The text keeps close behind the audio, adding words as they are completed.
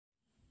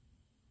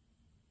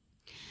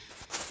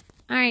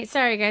All right,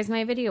 sorry guys,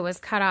 my video was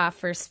cut off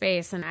for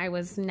space and I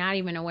was not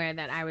even aware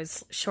that I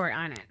was short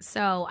on it.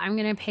 So I'm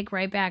going to pick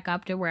right back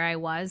up to where I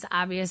was.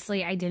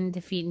 Obviously, I didn't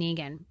defeat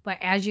Negan, but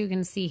as you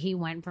can see, he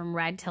went from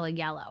red to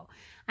yellow.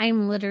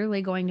 I'm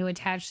literally going to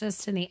attach this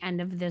to the end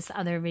of this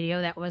other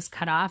video that was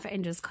cut off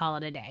and just call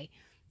it a day.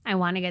 I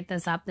want to get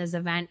this up, this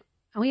event.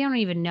 We don't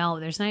even know.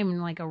 There's not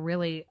even like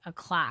a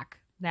clock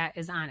that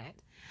is on it.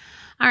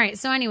 All right,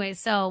 so anyway,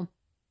 so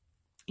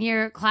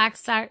your clock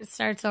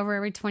starts over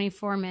every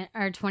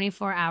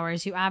 24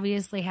 hours. You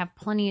obviously have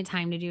plenty of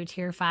time to do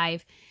tier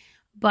 5.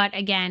 But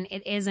again,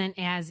 it isn't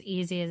as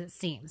easy as it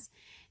seems.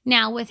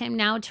 Now, with him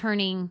now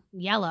turning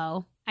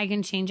yellow, I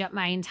can change up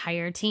my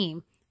entire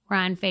team. We're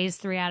on phase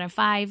 3 out of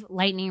 5.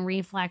 Lightning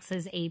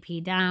reflexes,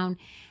 AP down.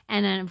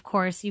 And then, of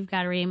course, you've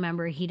got to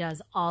remember he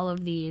does all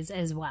of these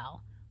as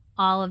well.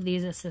 All of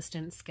these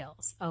assistance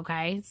skills,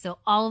 okay? So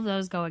all of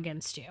those go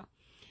against you.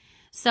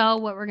 So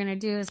what we're going to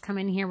do is come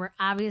in here. We're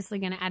obviously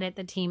going to edit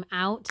the team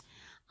out.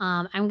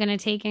 I'm going to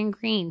take in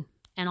green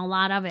and a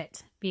lot of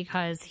it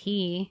because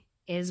he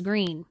is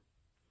green.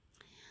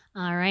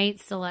 All right,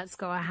 so let's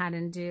go ahead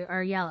and do,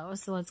 or yellow.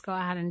 So let's go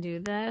ahead and do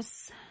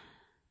this.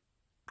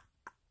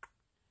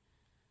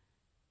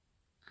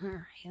 All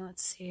right,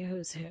 let's see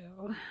who's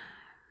who.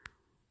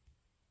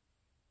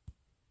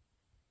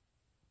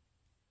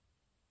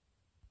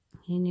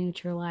 He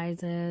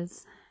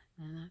neutralizes,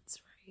 and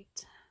that's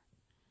right.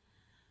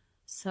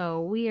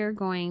 So we are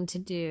going to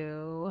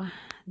do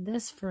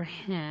this for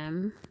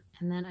him.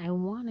 And then I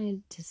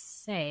wanted to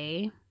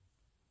say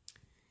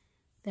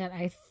that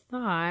I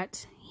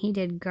thought he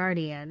did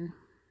Guardian,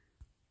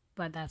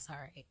 but that's all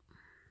right.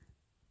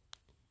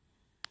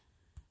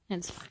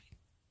 It's fine.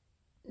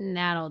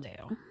 That'll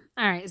do. All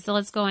right, so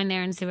let's go in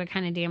there and see what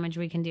kind of damage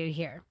we can do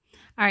here.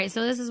 All right,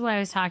 so this is what I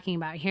was talking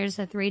about. Here's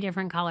the 3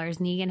 different colors.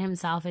 Negan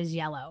himself is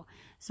yellow.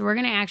 So we're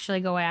going to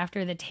actually go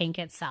after the tank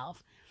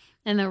itself.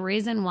 And the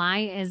reason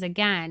why is,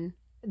 again,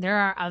 there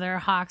are other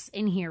Hawks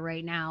in here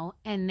right now,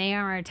 and they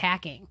are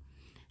attacking.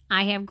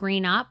 I have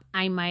green up.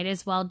 I might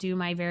as well do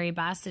my very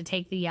best to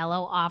take the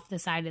yellow off the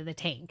side of the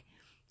tank.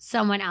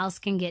 Someone else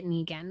can get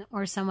Negan,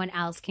 or someone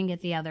else can get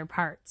the other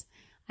parts.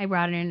 I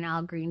brought in an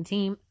all-green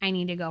team. I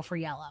need to go for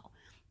yellow.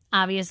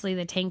 Obviously,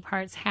 the tank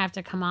parts have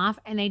to come off,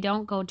 and they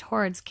don't go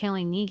towards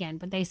killing Negan,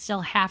 but they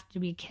still have to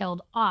be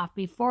killed off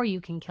before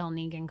you can kill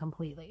Negan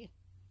completely.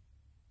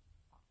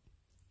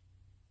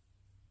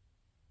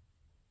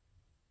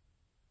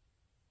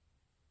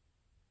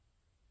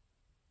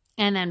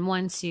 And then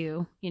once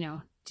you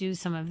do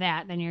some of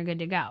that, then you're good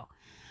to go.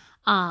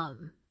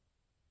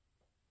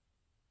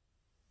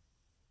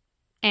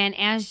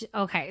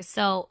 Okay,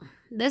 so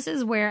this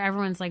is where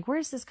everyone's like,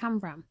 where's this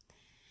come from?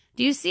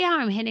 Do you see how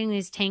I'm hitting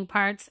these tank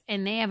parts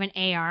and they have an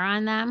AR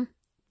on them?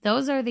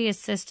 Those are the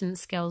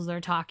assistance skills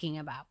they're talking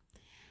about.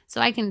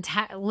 So I can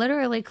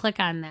literally click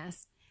on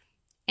this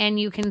and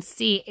you can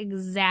see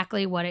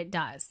exactly what it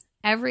does.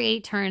 Every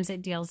 8 turns,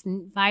 it deals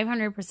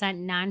 500%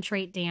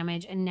 non-trait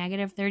damage and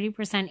negative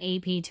 30%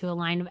 AP to a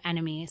line of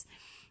enemies.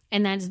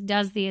 And then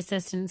does the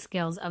assistance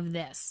skills of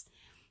this.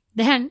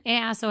 Then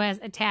it also has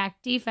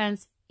attack,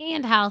 defense,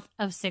 and health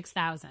of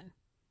 6,000.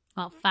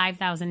 Well,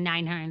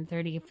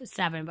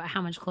 5,937, but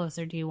how much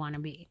closer do you want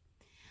to be?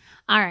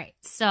 All right,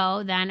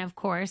 so then, of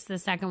course, the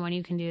second one,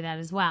 you can do that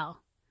as well.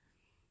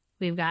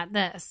 We've got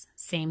this.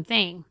 Same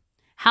thing.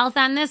 Health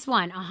on this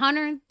one,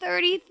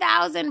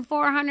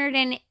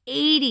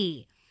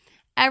 130,480.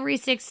 Every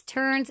 6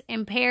 turns,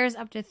 impairs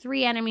up to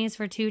 3 enemies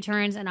for 2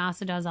 turns, and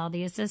also does all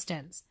the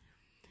assistance.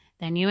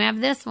 Then you have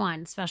this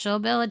one, special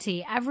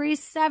ability. Every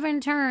 7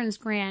 turns,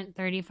 grant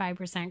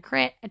 35%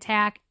 crit,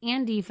 attack,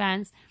 and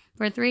defense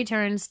for 3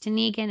 turns to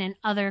Negan and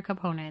other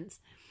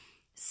components.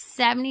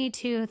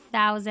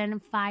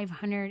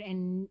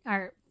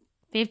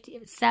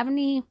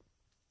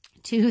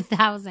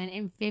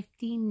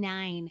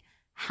 72,059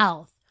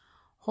 health.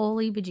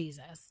 Holy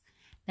bejesus.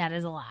 That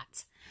is a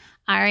lot.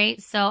 All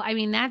right. So, I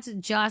mean, that's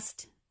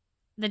just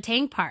the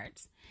tank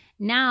parts.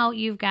 Now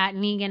you've got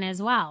Negan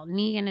as well.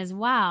 Negan as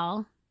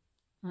well.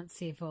 Let's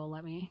see if it will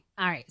let me.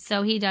 All right.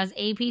 So he does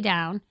AP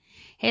down.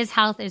 His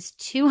health is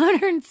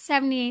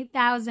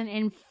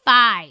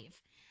 278,005.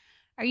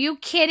 Are you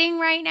kidding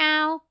right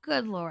now?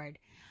 Good Lord.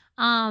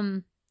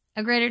 A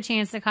greater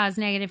chance to cause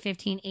negative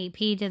 15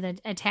 AP to the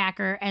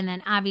attacker. And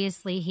then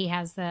obviously he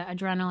has the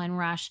adrenaline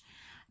rush.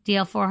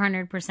 Deal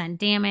 400%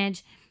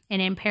 damage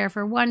and impair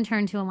for 1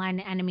 turn to align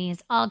to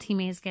enemies. All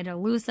teammates get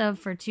elusive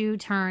for 2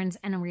 turns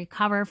and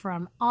recover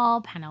from all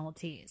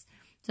penalties.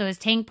 So his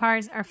tank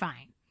parts are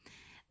fine.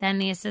 Then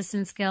the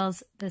assistance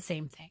skills, the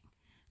same thing.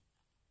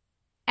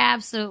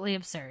 Absolutely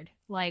absurd.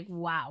 Like,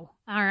 wow.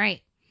 All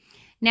right.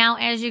 Now,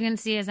 as you can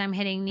see, as I'm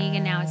hitting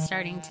Negan, now it's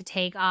starting to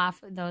take off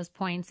those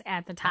points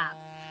at the top.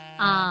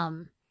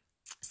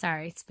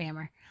 Sorry,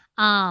 spammer.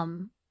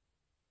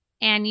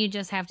 And you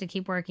just have to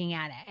keep working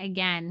at it.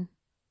 Again,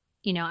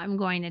 I'm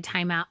going to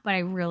time out, but I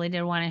really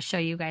did want to show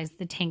you guys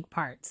the tank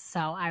parts. So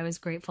I was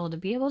grateful to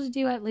be able to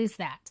do at least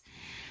that.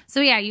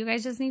 So yeah, you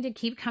guys just need to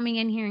keep coming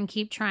in here and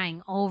keep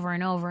trying over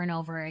and over and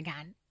over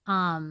again.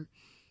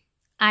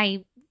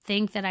 I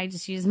think that I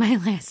just used my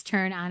last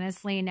turn,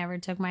 honestly. Never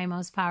took my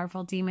most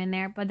powerful team in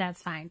there, but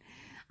that's fine.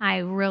 I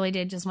really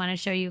did just want to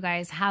show you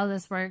guys how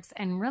this works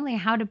and really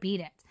how to beat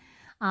it.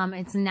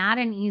 It's not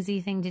an easy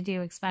thing to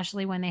do,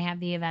 especially when they have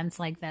the events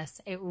like this.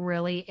 It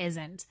really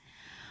isn't.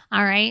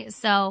 All right,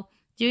 so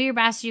do your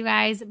best, you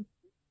guys.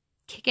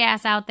 Kick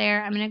ass out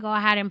there. I'm going to go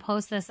ahead and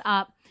post this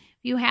up.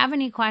 If you have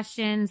any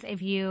questions,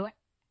 if you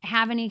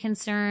have any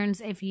concerns,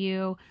 if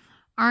you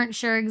aren't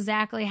sure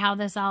exactly how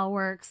this all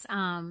works,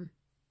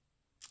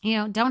 you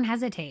know, don't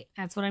hesitate.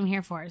 That's what I'm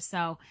here for.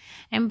 So,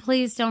 and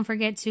please don't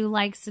forget to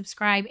like,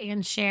 subscribe,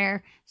 and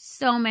share.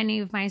 So many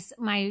of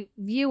my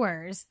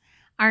viewers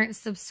aren't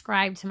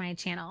subscribed to my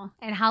channel.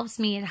 It helps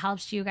me. It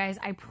helps you guys.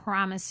 I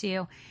promise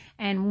you.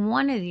 And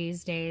one of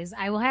these days,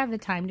 I will have the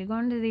time to go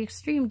into the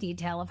extreme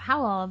detail of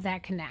how all of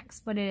that connects.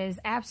 But it is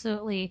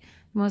absolutely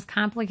the most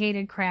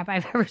complicated crap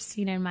I've ever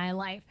seen in my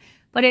life.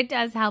 But it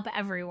does help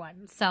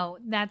everyone. So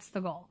that's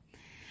the goal.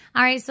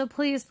 All right, so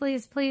please,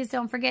 please, please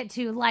don't forget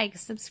to like,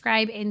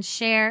 subscribe, and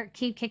share.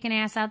 Keep kicking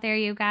ass out there,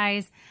 you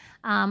guys.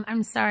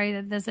 I'm sorry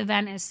that this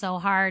event is so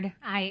hard.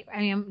 I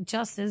am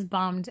just as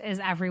bummed as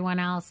everyone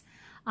else.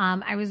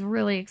 I was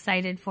really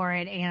excited for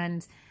it,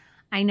 and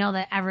I know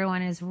that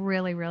everyone is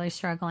really, really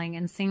struggling,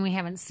 and seeing we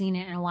haven't seen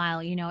it in a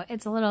while, you know,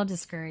 it's a little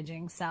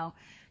discouraging. So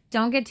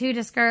don't get too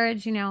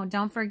discouraged, you know,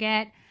 don't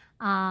forget.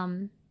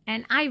 And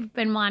I've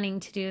been wanting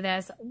to do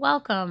this.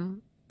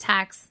 Welcome,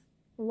 Tex,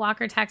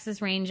 Walker,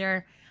 Texas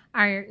Ranger,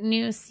 our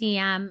new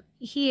CM.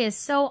 He is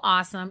so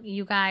awesome,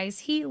 you guys.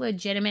 He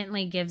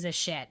legitimately gives a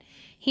shit.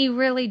 He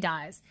really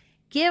does.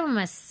 Give him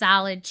a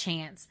solid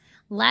chance.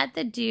 Let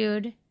the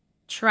dude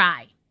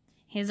try.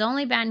 He's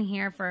only been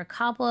here for a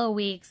couple of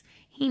weeks.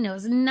 He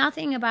knows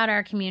nothing about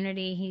our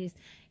community.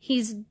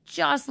 He's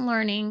just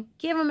learning.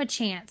 Give him a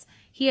chance.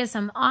 He has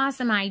some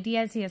awesome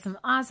ideas. He has some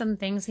awesome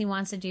things he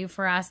wants to do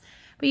for us.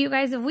 But you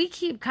guys, if we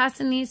keep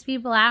cussing these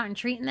people out and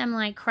treating them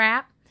like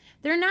crap,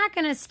 they're not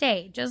going to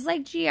stay. Just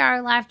like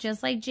GR left,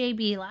 just like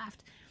JB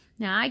left.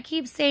 Now, I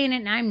keep saying it,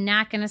 and I'm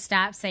not going to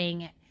stop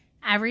saying it.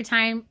 Every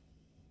time.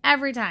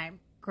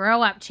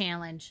 Grow up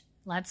challenge.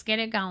 Let's get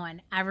it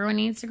going. Everyone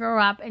needs to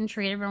grow up and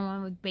treat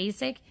everyone with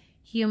basic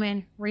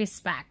human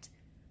respect.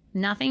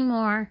 Nothing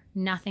more,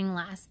 nothing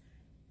less.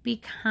 Be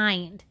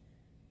kind,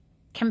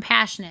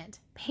 compassionate,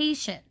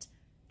 patient.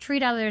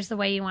 Treat others the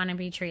way you want to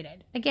be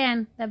treated.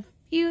 Again, the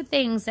few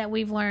things that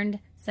we've learned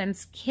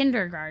since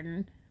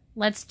kindergarten,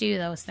 let's do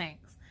those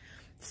things.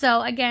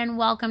 So again,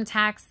 welcome,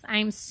 Tex.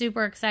 I'm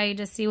super excited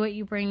to see what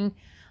you bring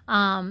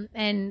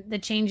and the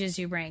changes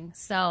you bring.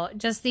 So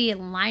just the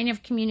line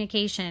of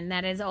communication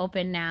that is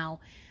open now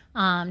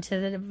from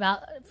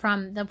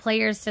the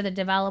players to the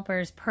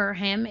developers per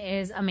him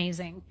is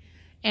amazing.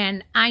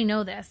 And I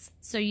know this.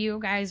 So you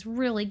guys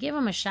really give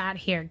him a shot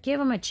here. Give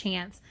him a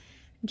chance.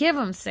 Give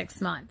him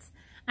 6 months.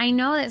 I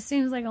know that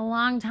seems like a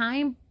long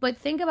time, but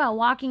think about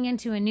walking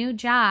into a new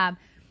job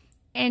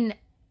in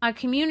a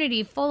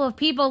community full of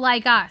people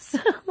like us.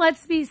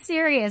 Let's be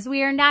serious.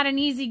 We are not an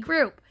easy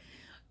group.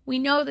 We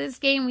know this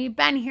game. We've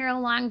been here a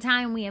long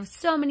time. We have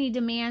so many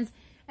demands,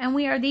 and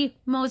we are the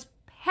most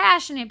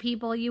passionate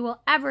people you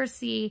will ever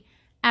see,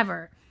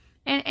 ever.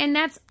 And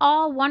that's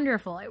all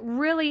wonderful. It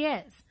really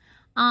is.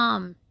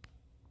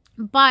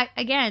 But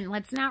again,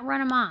 let's not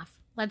run him off.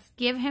 Let's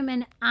give him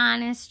an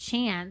honest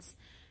chance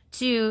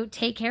to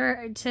take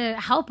care, to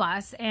help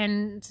us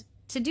and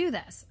to do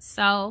this.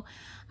 So, all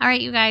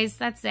right, you guys,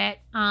 that's it.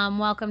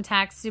 Welcome,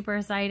 Tex. Super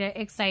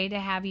excited to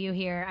have you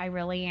here. I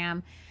really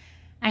am.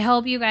 I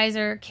hope you guys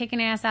are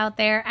kicking ass out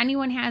there.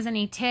 Anyone has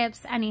any tips,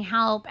 any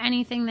help,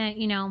 anything that,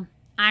 you know,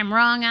 I'm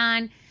wrong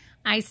on,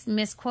 I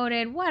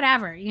misquoted,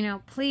 whatever, you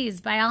know, please,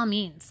 by all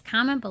means,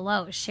 comment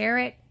below. Share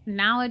it.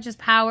 Knowledge is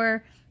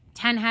power.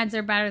 10 heads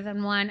are better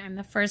than one. I'm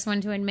the first one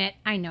to admit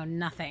I know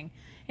nothing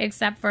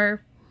except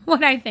for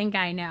what I think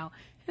I know.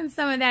 And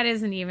some of that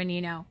isn't even,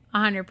 you know,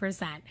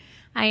 100%.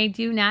 I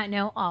do not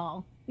know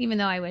all, even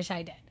though I wish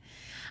I did.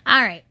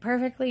 All right,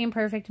 perfectly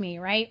imperfect me,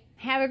 right?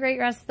 Have a great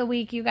rest of the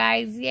week, you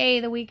guys. Yay,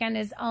 the weekend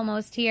is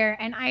almost here.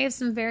 And I have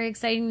some very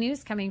exciting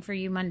news coming for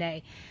you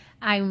Monday.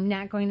 I'm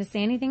not going to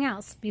say anything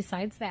else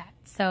besides that.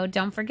 So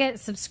don't forget,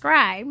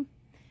 subscribe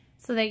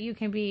so that you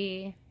can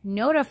be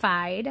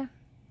notified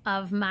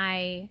of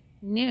my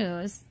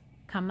news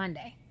come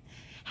Monday.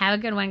 Have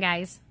a good one,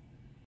 guys.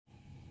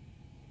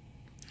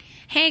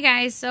 Hey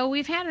guys, so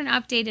we've had an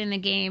update in the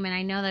game, and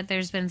I know that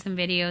there's been some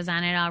videos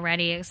on it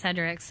already,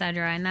 etc.,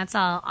 and that's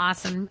all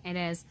awesome. It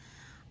is.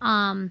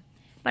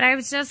 But I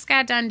just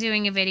got done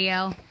doing a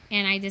video,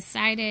 and I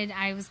decided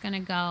I was going to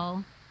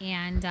go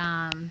and,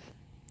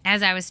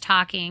 as I was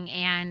talking,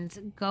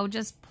 and go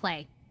just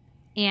play.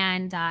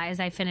 And as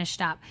I finished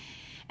up.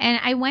 And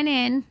I went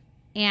in,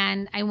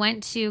 and I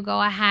went to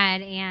go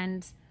ahead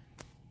and...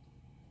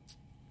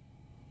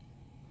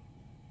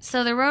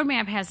 So the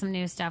roadmap has some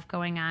new stuff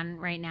going on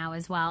right now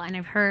as well. And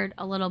I've heard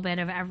a little bit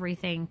of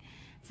everything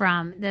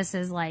from this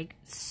is like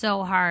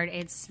so hard,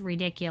 it's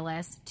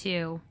ridiculous,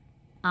 to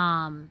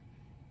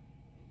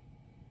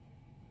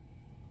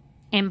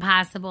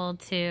impossible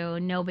to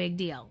no big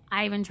deal.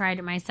 I haven't tried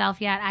it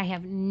myself yet. I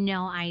have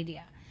no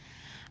idea.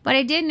 But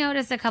I did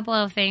notice a couple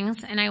of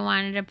things, and I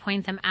wanted to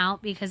point them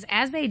out because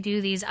as they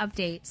do these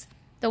updates,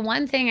 the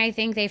one thing I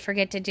think they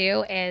forget to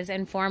do is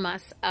inform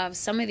us of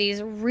some of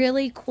these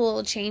really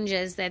cool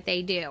changes that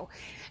they do.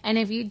 And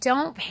if you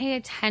don't pay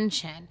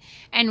attention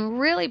and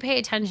really pay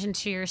attention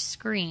to your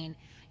screen,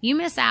 you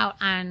miss out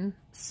on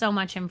so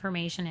much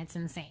information. It's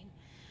insane.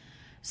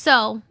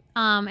 So,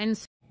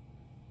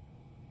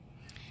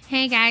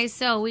 hey guys,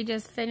 so we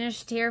just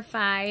finished Tier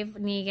 5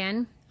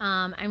 Negan.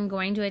 I'm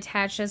going to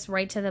attach this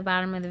right to the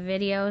bottom of the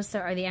video,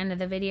 or the end of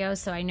the video,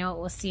 so I know it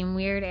will seem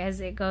weird as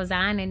it goes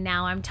on, and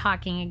now I'm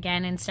talking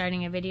again and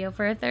starting a video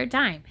for a third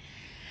time.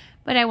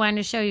 But I wanted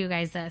to show you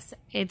guys this.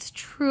 It's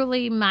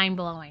truly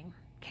mind-blowing.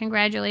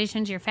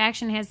 Congratulations, your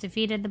faction has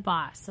defeated the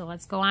boss. So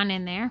let's go on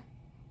in there.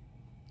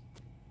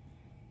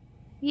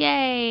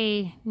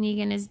 Yay,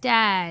 Negan is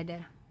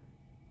dead.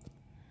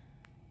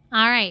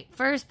 All right,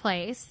 first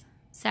place,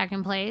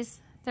 second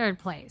place, third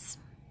place.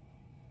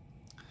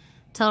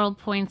 Total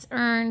points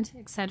earned,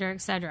 etc.,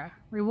 etc.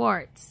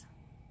 Rewards.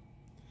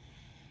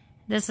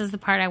 This is the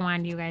part I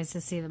wanted you guys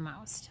to see the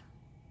most.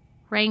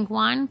 Rank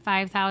 1,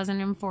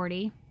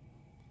 5,040.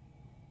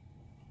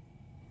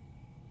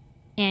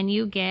 And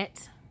you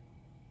get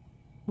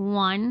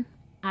 1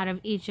 out of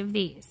each of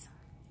these.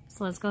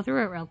 So let's go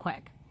through it real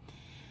quick.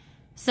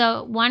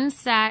 So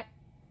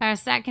a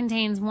set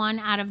contains 1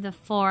 out of the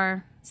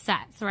 4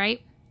 sets,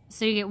 right?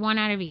 So you get 1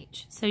 out of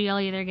each. So you'll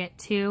either get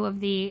 2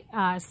 of the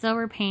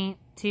silver paint,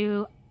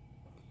 2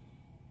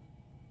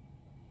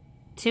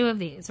 of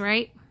these,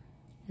 right?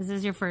 This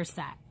is your first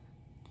set.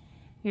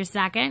 Your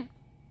second,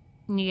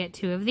 and you get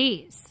 2 of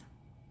these.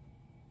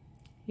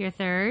 Your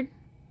third,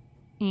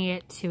 and you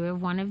get 2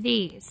 of one of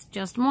these.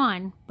 Just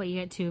 1, but you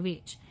get 2 of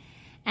each.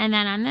 And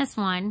then on this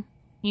one,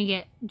 you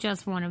get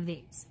just 1 of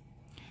these.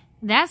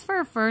 That's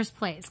for first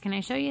place. Can I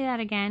show you that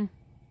again?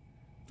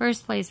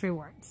 First place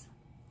rewards.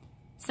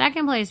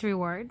 Second place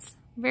rewards,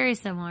 very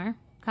similar.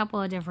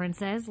 Couple of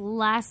differences,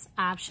 less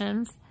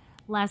options,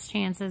 less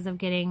chances of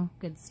getting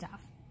good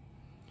stuff.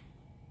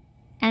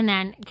 And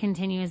then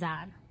continues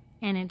on,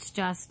 and it's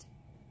just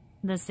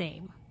the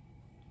same.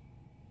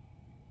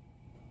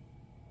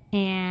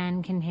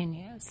 And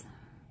continues.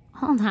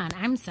 Hold on,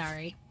 I'm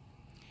sorry.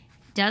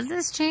 Does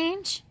this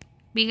change?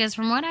 Because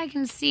from what I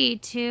can see,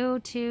 2,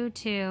 2,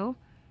 2.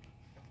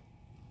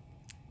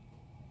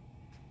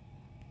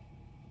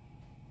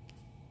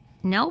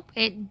 Nope,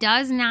 it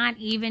does not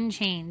even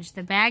change.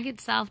 The bag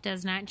itself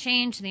does not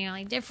change. The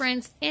only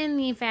difference in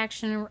the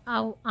faction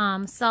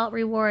salt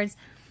rewards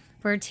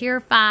for Tier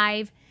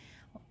 5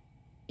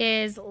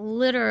 is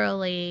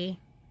literally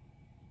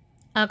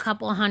a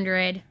couple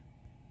hundred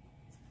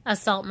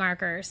assault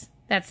markers.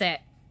 That's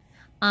it.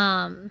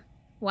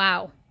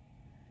 Wow.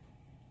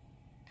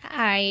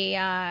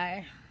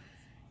 I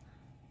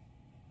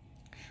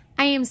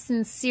am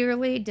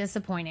sincerely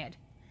disappointed.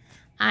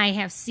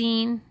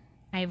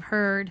 I've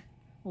heard.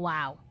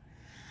 Wow.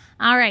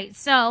 All right,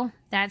 so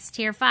that's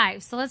Tier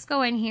 5. So let's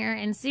go in here,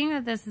 and seeing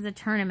that this is a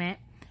tournament,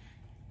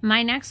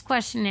 my next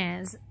question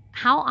is,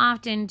 how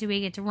often do we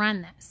get to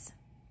run this?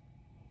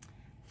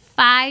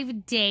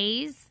 5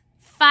 days?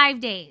 5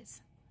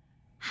 days.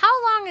 How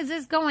long is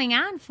this going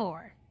on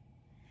for?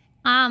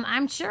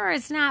 I'm sure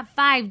it's not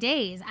 5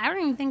 days. I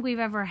don't even think we've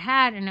ever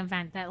had an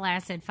event that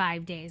lasted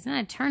 5 days,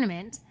 not a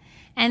tournament.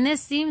 And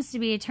this seems to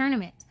be a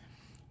tournament.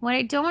 What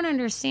I don't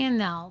understand,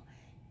 though,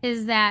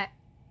 is that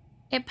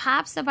it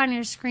pops up on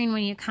your screen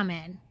when you come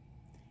in.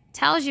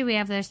 Tells you we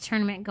have this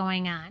tournament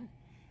going on.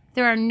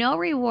 There are no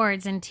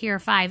rewards in Tier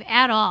 5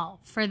 at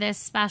all for this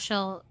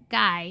special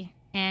guy.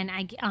 And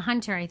a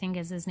hunter, I think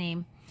is his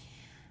name.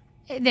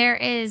 There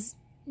is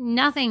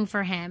nothing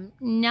for him.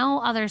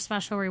 No other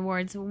special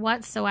rewards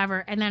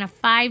whatsoever. And then a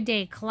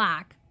 5-day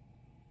clock.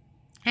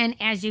 And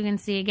as you can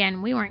see,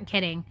 again, we weren't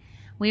kidding.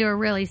 We were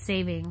really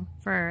saving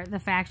for the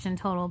faction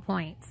total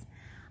points.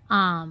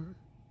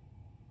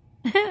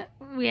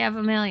 We have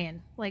 1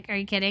 million. Like, are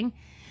you kidding?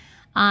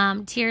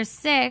 Tier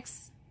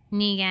 6,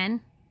 Negan.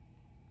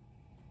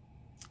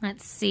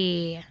 Let's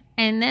see.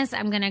 And this,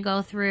 I'm going to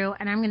go through,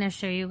 and I'm going to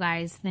show you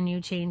guys the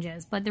new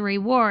changes. But the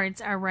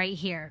rewards are right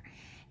here.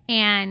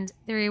 And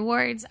the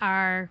rewards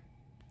are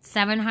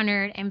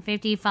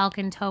 750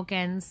 Falcon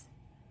tokens.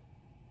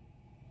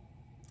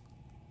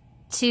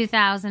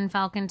 2,000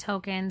 Falcon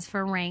tokens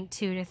for rank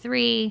 2 to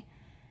 3.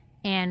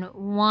 And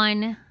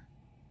 1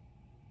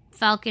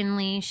 Falcon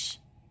leash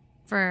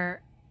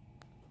for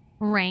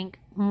rank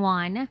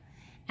 1.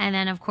 And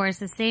then, of course,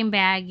 the same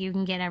bag you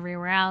can get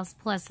everywhere else,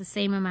 plus the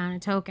same amount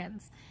of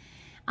tokens.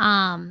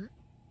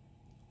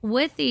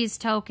 With these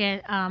let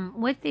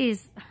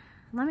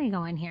me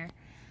go in here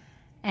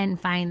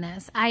and find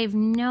this. I have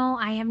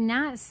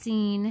not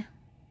seen.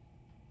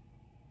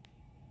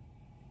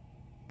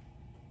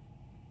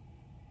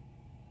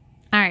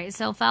 All right,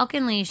 so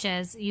Falcon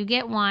leashes, you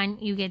get 1,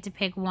 you get to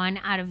pick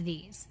 1 out of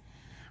these,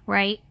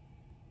 right?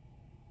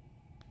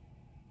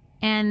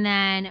 And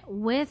then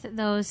with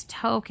those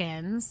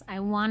tokens, I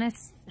want to,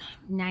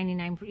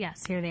 99,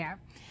 yes, here they are.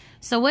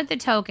 So with the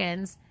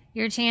tokens,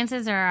 your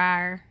chances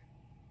are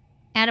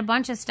at a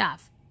bunch of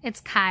stuff. It's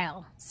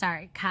Kyle.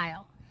 Sorry,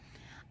 Kyle.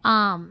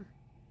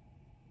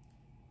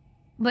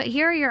 But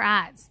here are your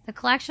odds. The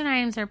collection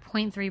items are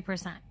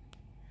 0.3%.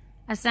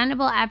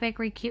 Ascendable epic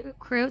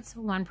recruits,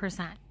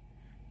 1%.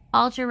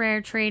 Ultra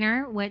rare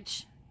trainer,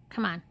 which,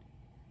 come on,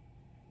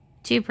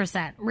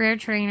 2%. Rare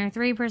trainer,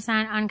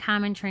 3%.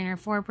 Uncommon trainer,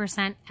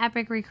 4%.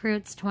 Epic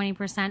recruits,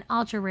 20%.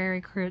 Ultra rare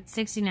recruits,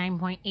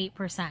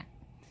 69.8%.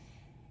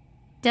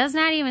 Does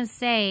not even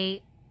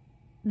say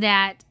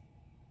that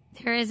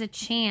there is a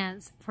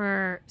chance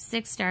for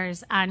 6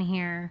 stars on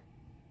here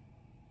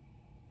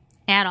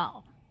at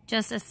all.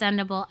 Just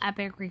ascendable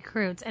epic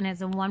recruits, and it's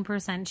a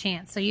 1%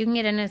 chance. So you can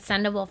get an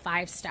ascendable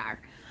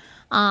 5-star.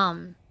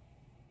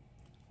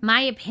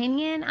 My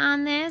opinion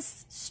on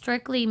this,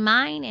 strictly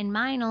mine and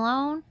mine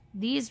alone,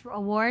 these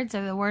awards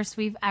are the worst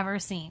we've ever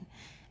seen.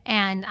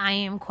 And I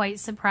am quite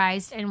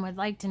surprised and would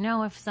like to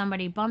know if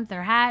somebody bumped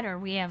their head or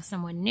we have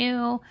someone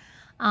new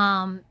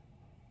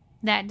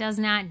that does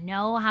not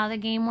know how the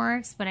game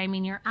works. But I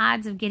mean, your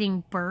odds of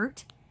getting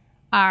Bert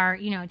are,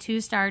 you know,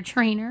 2-star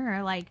trainer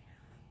or like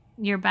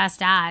your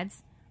best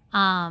odds.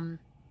 Or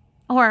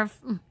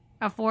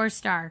a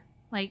 4-star.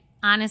 Like,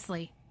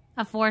 honestly,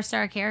 a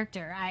 4-star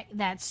character.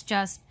 That's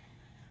just,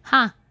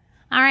 huh.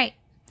 All right.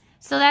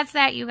 So that's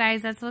that, you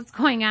guys. That's what's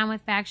going on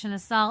with Faction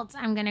Assault.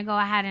 I'm going to go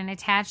ahead and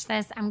attach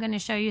this. I'm going to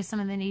show you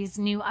some of these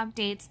new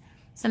updates,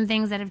 some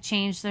things that have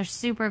changed. They're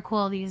super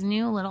cool. These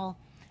new little,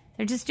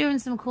 they're just doing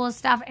some cool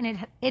stuff,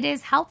 and it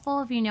is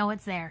helpful if you know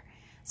it's there.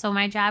 So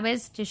my job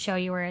is to show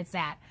you where it's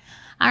at.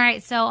 All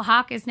right, so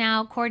Hawk is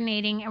now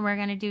coordinating, and we're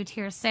going to do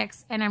tier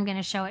 6, and I'm going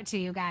to show it to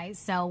you guys.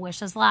 So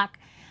wish us luck.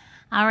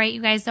 All right,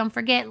 you guys, don't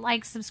forget,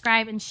 like,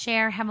 subscribe, and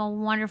share. Have a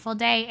wonderful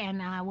day,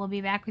 and we'll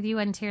be back with you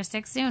in tier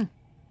 6 soon.